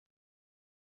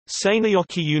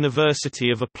Seinäjoki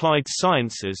University of Applied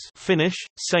Sciences Finnish,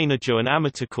 Seinäjoen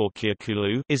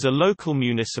ammattikorkeakoulu is a local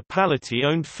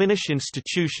municipality-owned Finnish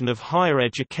institution of higher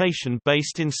education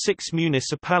based in 6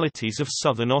 municipalities of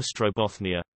southern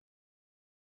Ostrobothnia.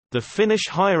 The Finnish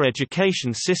higher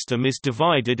education system is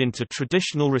divided into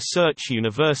traditional research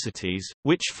universities,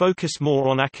 which focus more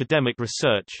on academic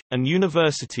research, and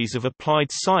universities of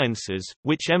applied sciences,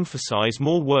 which emphasize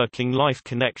more working-life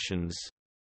connections.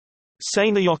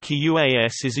 Seinäjoki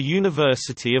UAS is a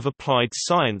university of applied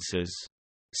sciences.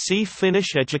 See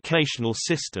Finnish educational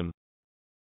system.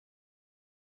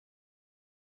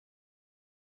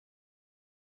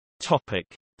 Topic: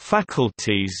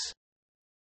 Faculties.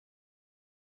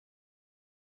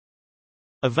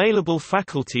 Available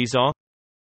faculties are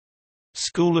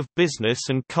School of Business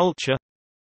and Culture,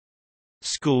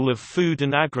 School of Food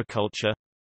and Agriculture,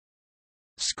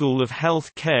 School of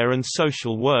Health Care and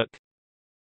Social Work,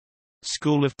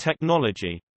 School of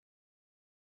Technology.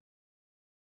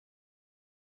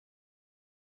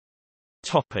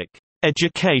 Topic: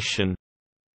 Education.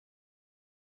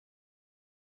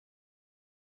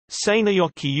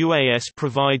 Seinäjoki UAS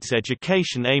provides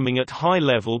education aiming at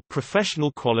high-level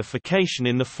professional qualification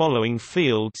in the following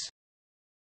fields: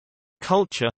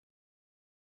 culture,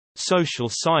 social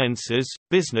sciences,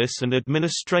 business and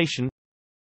administration,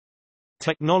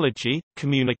 technology,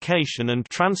 communication and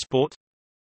transport,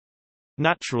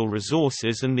 natural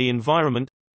resources and the environment,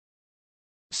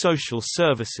 social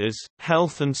services,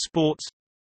 health and sports,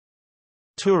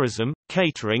 tourism,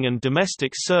 catering and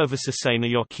domestic services.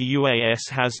 Seinäjoki UAS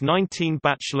has 19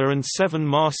 bachelor and 7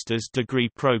 master's degree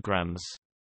programs.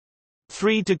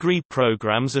 3 degree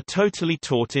programs are totally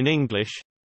taught in English: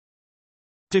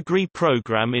 Degree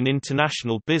Program in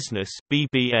International Business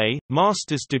 (BBA),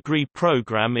 Master's Degree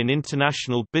Program in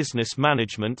International Business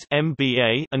Management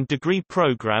 (MBA), and Degree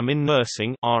Program in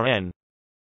Nursing (RN).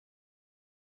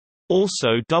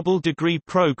 Also, double degree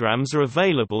programs are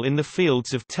available in the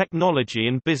fields of technology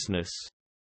and business.